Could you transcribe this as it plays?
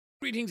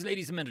Greetings,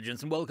 ladies and gentlemen,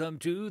 and welcome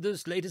to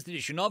this latest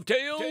edition of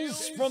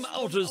Tales from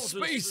Outer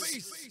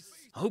Space.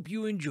 Hope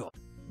you enjoy.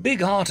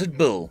 Big-Hearted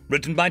Bull,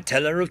 written by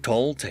Teller of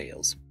Tall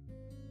Tales.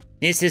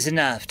 This is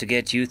enough to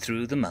get you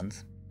through the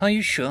month. Are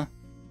you sure?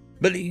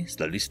 Billy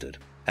slowly stood,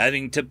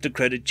 having tipped a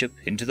credit chip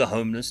into the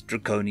homeless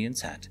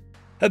Draconian's hat.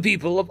 A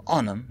people of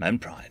honor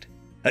and pride.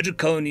 A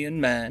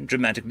Draconian man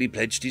dramatically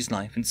pledged his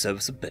life in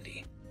service of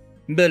Billy.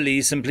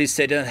 Billy simply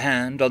set a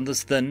hand on the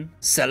thin,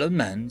 sallow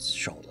man's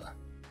shoulder.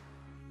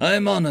 I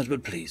am honored,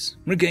 but please,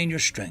 regain your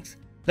strength.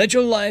 Let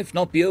your life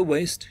not be a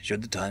waste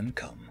should the time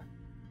come.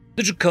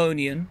 The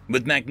Draconian,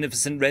 with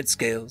magnificent red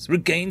scales,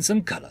 regained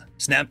some color,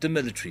 snapped a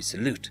military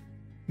salute.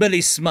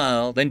 Billy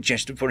smiled and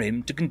gestured for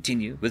him to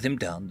continue with him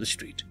down the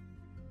street.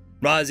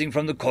 Rising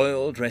from the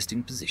coiled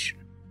resting position,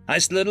 I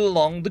slid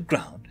along the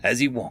ground as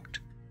he walked.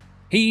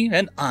 He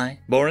and I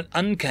bore an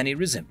uncanny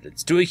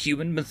resemblance to a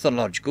human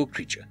mythological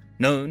creature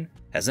known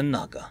as a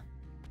Naga.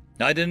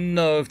 I didn't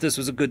know if this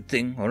was a good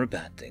thing or a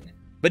bad thing,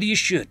 but he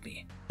assured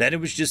me that it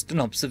was just an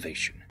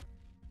observation.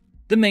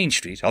 The main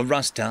street of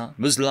Rusttown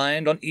was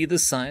lined on either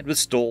side with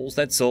stalls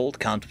that sold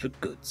counterfeit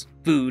goods,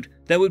 food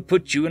that would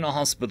put you in a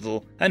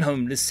hospital, and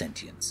homeless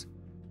sentience.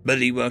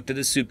 Billy worked at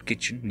a soup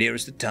kitchen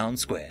nearest the town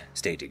square,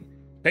 stating,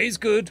 "Pays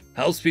good,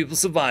 helps people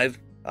survive.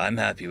 I'm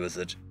happy with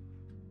it."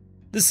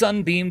 The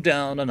sun beamed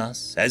down on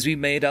us as we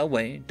made our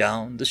way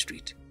down the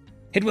street.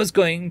 It was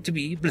going to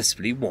be a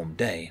blissfully warm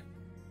day.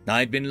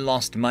 I'd been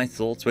lost in my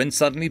thoughts when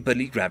suddenly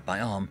Billy grabbed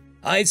my arm,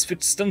 eyes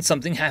fixed on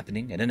something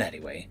happening in an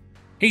alleyway.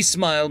 His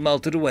smile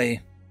melted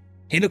away.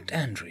 He looked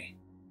angry.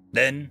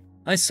 Then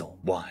I saw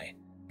why.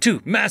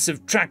 Two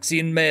massive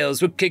Traxian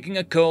males were kicking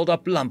a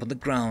curled-up lump on the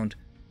ground.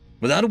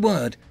 Without a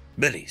word,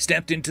 Billy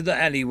stepped into the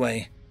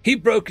alleyway. He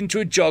broke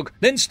into a jog,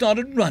 then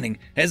started running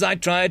as I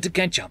tried to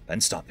catch up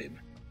and stop him.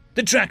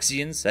 The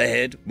Traxians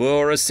ahead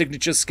wore a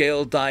signature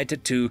scale dye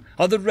tattoo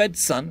of the red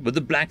sun with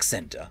the black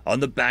center on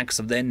the backs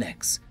of their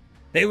necks.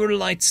 They were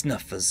light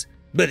snuffers.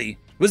 Billy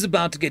was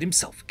about to get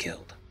himself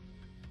killed.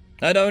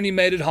 I'd only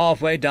made it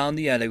halfway down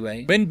the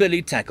alleyway when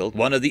Billy tackled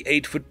one of the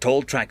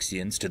 8-foot-tall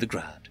Traxians to the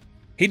ground.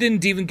 He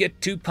didn't even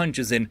get 2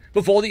 punches in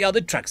before the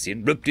other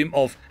Traxian ripped him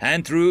off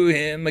and threw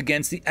him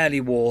against the alley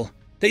wall.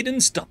 They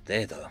didn't stop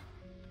there, though.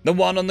 The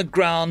one on the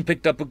ground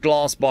picked up a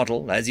glass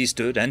bottle as he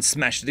stood and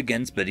smashed it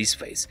against Billy's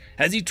face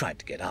as he tried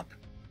to get up.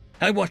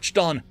 I watched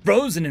on,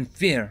 frozen in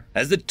fear,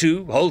 as the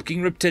 2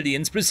 hulking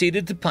reptilians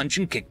proceeded to punch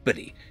and kick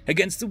Billy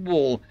against the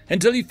wall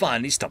until he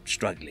finally stopped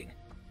struggling.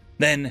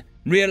 Then,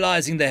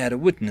 realizing they had a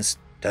witness,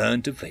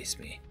 turned to face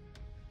me.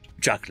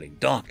 Chuckling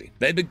darkly,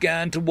 they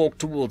began to walk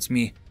towards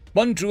me.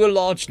 One drew a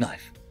large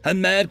knife, a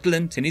mad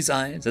glint in his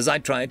eyes as I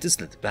tried to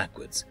slither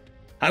backwards.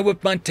 I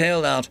whipped my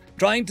tail out,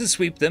 trying to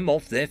sweep them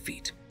off their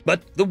feet,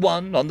 but the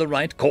one on the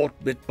right caught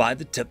it by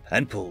the tip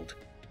and pulled.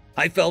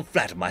 I fell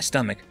flat on my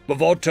stomach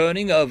before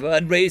turning over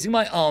and raising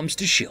my arms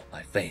to shield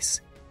my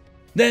face.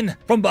 Then,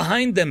 from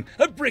behind them,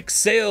 a brick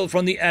sailed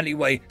from the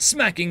alleyway,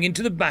 smacking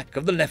into the back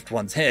of the left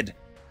one's head.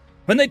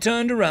 When they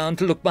turned around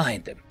to look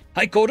behind them,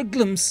 I caught a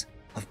glimpse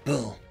of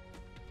Bill.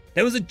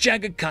 There was a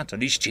jagged cut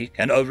on his cheek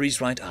and over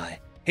his right eye.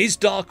 His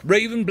dark,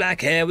 raven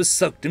black hair was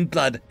soaked in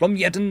blood from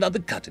yet another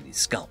cut in his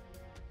scalp.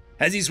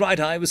 As his right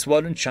eye was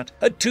swollen shut,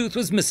 a tooth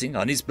was missing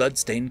on his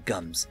blood-stained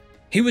gums.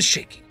 He was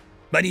shaking,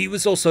 but he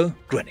was also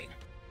grinning.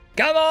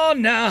 "Come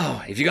on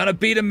now! If you're gonna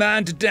beat a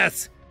man to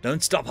death,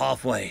 don't stop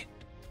halfway."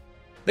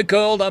 The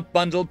curled-up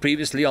bundle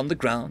previously on the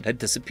ground had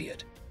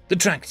disappeared. The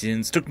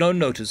Traxians took no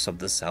notice of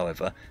this,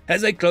 however,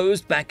 as they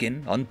closed back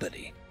in on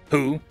Billy,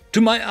 who,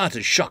 to my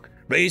utter shock,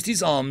 raised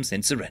his arms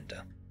in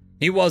surrender.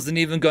 He wasn't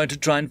even going to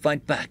try and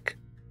fight back.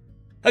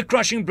 A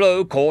crushing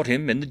blow caught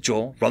him in the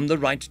jaw from the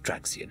right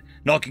Traxian,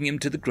 knocking him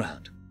to the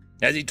ground.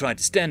 As he tried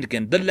to stand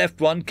again, the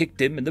left one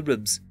kicked him in the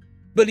ribs.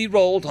 Billy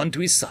rolled onto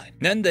his side,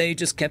 and they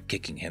just kept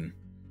kicking him.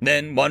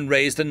 Then one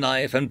raised a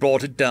knife and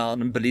brought it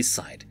down on Billy's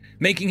side,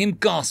 making him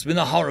gasp in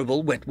a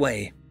horrible, wet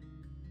way.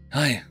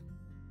 I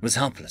was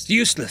helpless,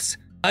 useless.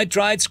 I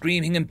tried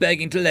screaming and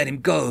begging to let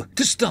him go,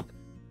 to stop,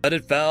 but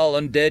it fell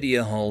on dead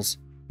ear holes.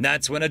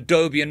 That's when a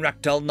Dobian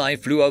ractile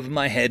knife flew over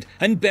my head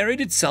and buried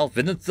itself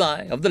in the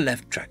thigh of the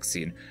left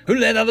Traxian, who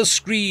let out a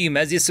scream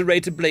as the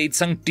serrated blade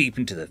sunk deep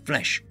into the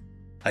flesh.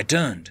 I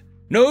turned.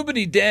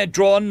 Nobody dared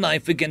draw a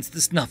knife against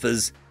the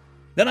snuffers.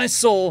 Then I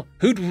saw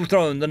who'd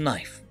thrown the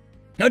knife.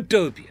 A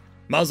Dobian,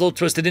 muzzle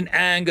twisted in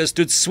anger,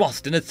 stood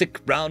swathed in a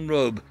thick brown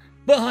robe.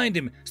 Behind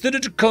him stood a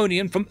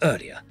Draconian from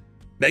earlier.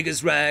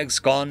 Beggar's rags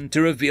gone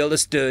to reveal a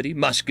sturdy,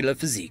 muscular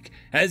physique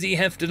as he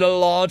hefted a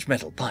large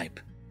metal pipe.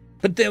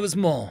 But there was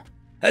more.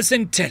 A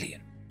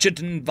Centellian,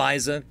 chitin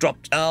visor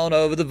dropped down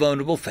over the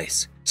vulnerable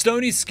face.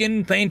 Stony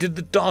skin painted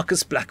the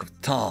darkest black of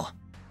tar.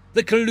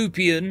 The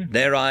Calupian,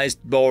 their eyes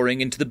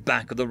boring into the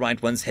back of the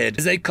right one's head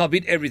as they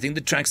copied everything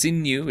the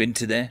Traxian knew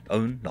into their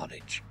own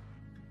knowledge.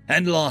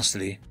 And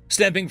lastly,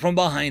 stepping from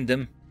behind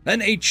them,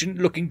 an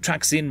ancient-looking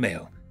Traxian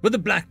male with a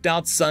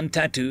blacked-out sun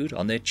tattooed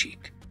on their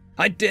cheek.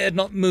 I dared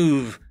not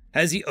move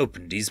as he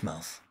opened his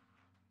mouth.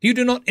 "You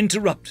do not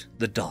interrupt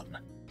the Don."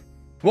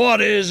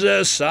 What is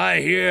this I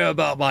hear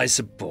about my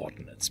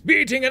subordinates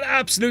beating an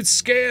absolute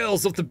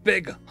scales of the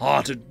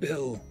big-hearted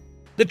Bill?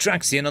 The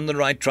Traxian on the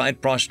right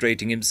tried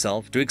prostrating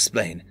himself to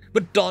explain,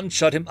 but Don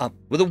shut him up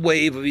with a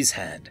wave of his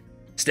hand,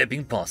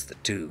 stepping past the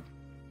two.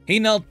 He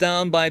knelt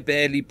down by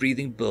barely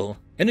breathing Bill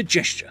in a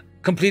gesture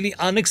completely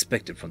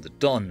unexpected from the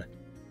Don.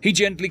 He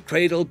gently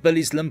cradled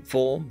Billy's limp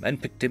form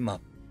and picked him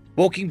up,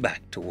 walking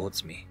back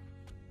towards me.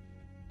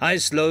 I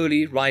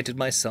slowly righted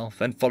myself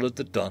and followed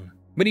the Don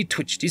when he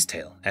twitched his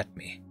tail at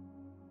me.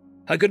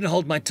 I couldn't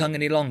hold my tongue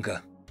any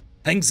longer.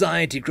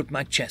 Anxiety gripped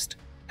my chest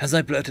as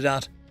I blurted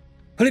out,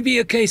 "Will it be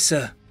okay,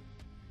 sir?"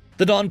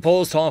 The Don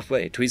paused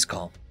halfway to his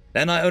cough,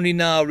 and I only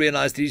now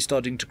realized that he's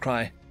starting to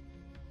cry.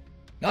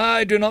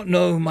 "I do not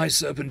know, my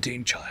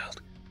serpentine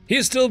child. He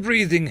is still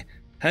breathing,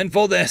 and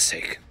for their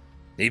sake,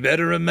 he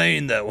better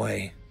remain that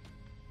way."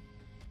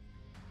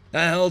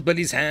 I held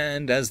Billy's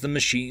hand as the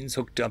machines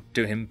hooked up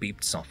to him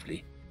beeped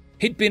softly.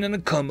 He'd been in a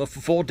coma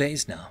for 4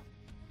 days now.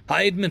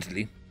 I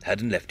admittedly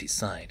hadn't left his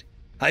side.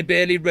 I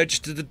barely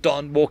registered the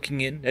Don walking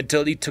in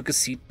until he took a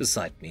seat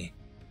beside me.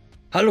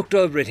 I looked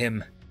over at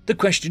him, the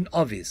question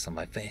obvious on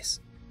my face.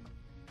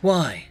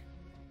 "Why?"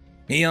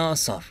 he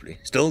asked softly,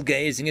 still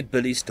gazing at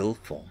Billy's still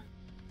form.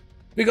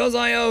 "Because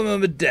I owe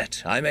him a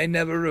debt I may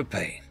never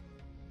repay.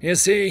 You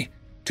see,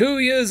 2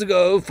 years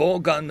ago, 4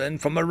 gunmen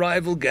from a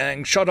rival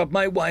gang shot up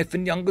my wife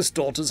and youngest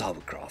daughter's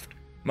hovercraft.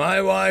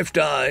 My wife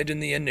died in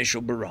the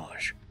initial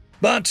barrage.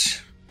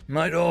 But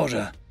my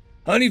daughter,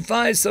 only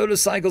 5 solar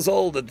cycles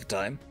old at the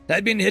time,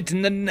 had been hit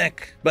in the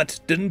neck but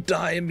didn't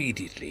die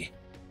immediately.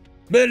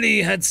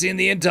 Billy had seen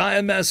the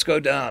entire mess go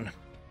down.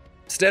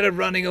 Instead of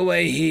running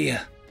away,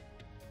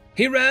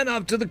 he ran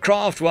up to the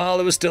craft while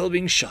it was still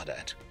being shot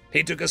at.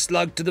 He took a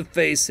slug to the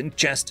face and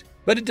chest,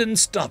 but it didn't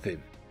stop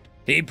him.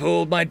 He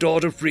pulled my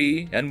daughter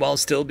free and, while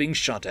still being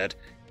shot at,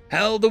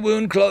 held the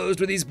wound closed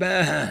with his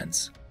bare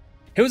hands.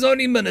 It was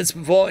only minutes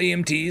before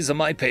EMTs on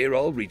my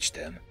payroll reached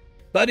them.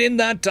 But in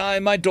that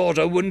time, my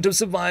daughter wouldn't have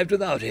survived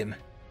without him.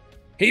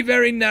 He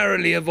very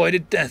narrowly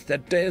avoided death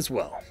that day as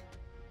well."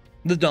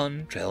 The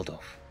Don trailed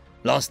off,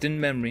 lost in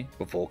memory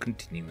before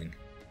continuing.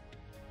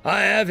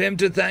 "I have him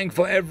to thank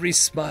for every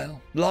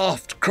smile,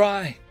 laugh,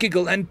 cry,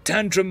 giggle, and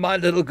tantrum my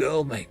little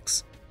girl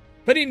makes.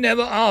 But he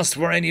never asked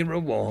for any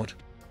reward.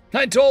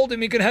 I told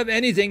him he could have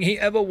anything he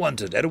ever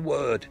wanted at a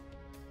word.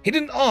 He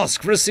didn't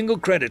ask for a single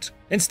credit.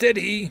 Instead,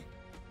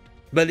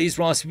 Billy's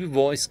raspy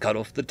voice cut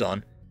off the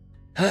Don.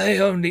 "I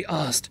only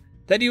asked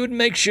that he would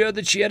make sure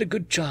that she had a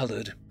good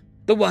childhood,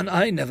 the one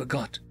I never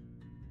got."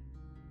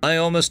 I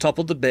almost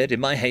toppled the bed in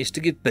my haste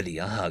to give Billy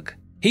a hug.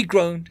 He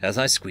groaned as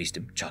I squeezed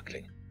him,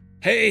 chuckling.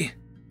 "Hey,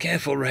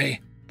 careful, Ray.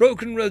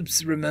 Broken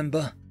ribs,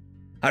 remember?"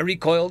 I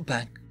recoiled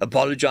back,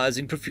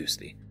 apologizing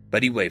profusely,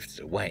 but he waved it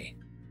away.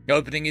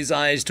 Opening his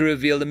eyes to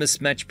reveal the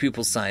mismatched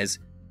pupil size,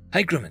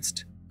 I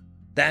grimaced.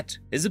 "That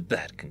is a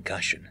bad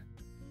concussion."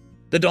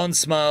 The Don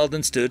smiled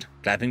and stood,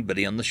 clapping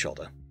Billy on the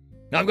shoulder.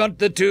 "I've got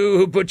the 2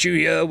 who put you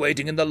here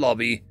waiting in the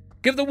lobby.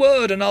 Give the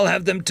word and I'll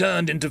have them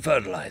turned into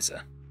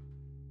fertilizer."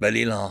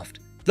 Billy laughed.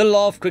 The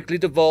laugh quickly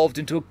devolved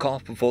into a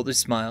cough before the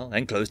smile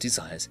and closed his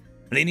eyes,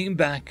 leaning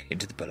back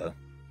into the pillow.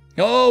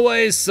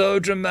 "Always so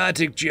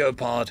dramatic,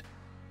 Geopard.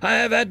 I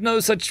have had no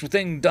such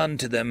thing done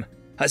to them.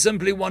 I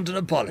simply want an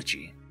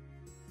apology."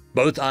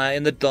 Both I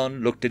and the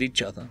Don looked at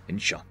each other in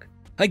shock.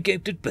 I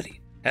gaped at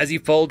Billy as he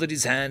folded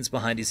his hands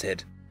behind his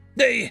head.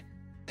 They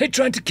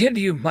tried to kill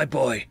you, my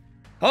boy.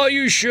 Are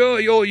you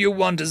sure all you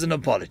want is an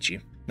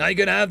apology? I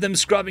could have them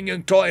scrubbing your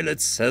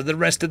toilets the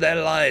rest of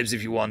their lives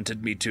if you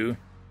wanted me to."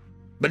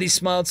 But he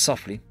smiled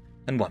softly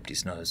and wiped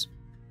his nose.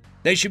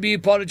 "They should be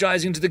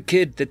apologizing to the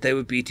kid that they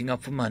were beating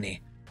up for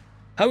money.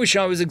 I wish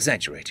I was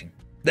exaggerating.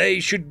 They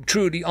should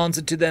truly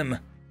answer to them.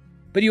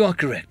 But you are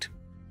correct.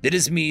 It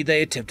is me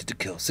they attempted to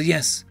kill, so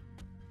yes,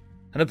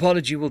 an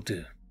apology will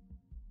do."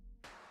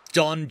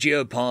 John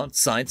Geopard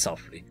sighed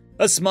softly,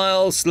 a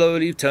smile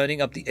slowly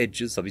turning up the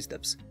edges of his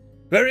lips.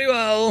 "Very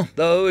well,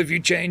 though if you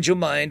change your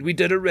mind, we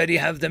did already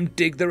have them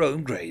dig their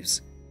own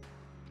graves."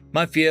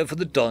 My fear for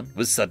the Don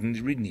was suddenly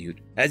renewed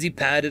as he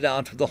padded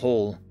out of the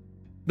hall.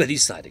 But he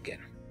sighed again.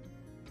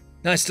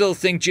 "I still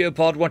think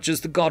Geopard watches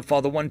The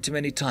Godfather one too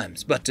many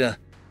times, but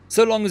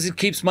so long as it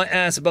keeps my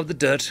ass above the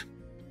dirt,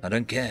 I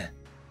don't care."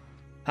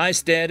 I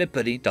stared at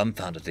Billy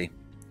dumbfoundedly.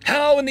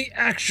 "How in the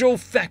actual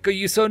feck are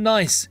you so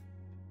nice?"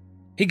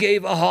 He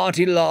gave a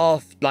hearty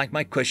laugh like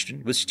my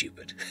question was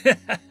stupid.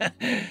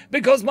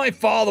 "Because my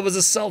father was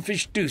a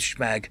selfish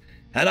douchebag,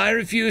 and I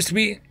refused to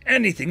be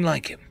anything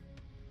like him.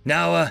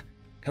 Now,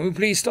 can we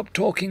please stop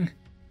talking?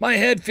 My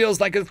head feels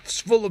like it's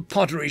full of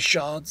pottery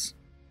shards."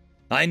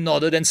 I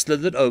nodded and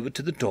slithered over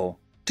to the door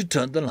to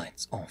turn the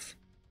lights off.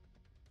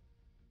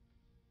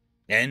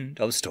 End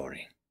of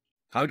story.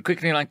 I would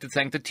quickly like to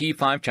thank the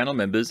T5 channel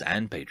members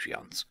and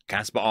Patreons.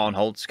 Caspar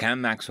Arnholtz,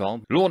 Cam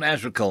Maxwell, Lord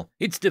Azrakal,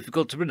 It's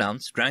Difficult to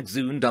Pronounce,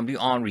 Dragzoon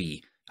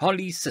WRE,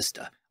 Holly's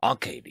Sister,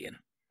 Arcadian.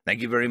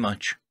 Thank you very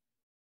much.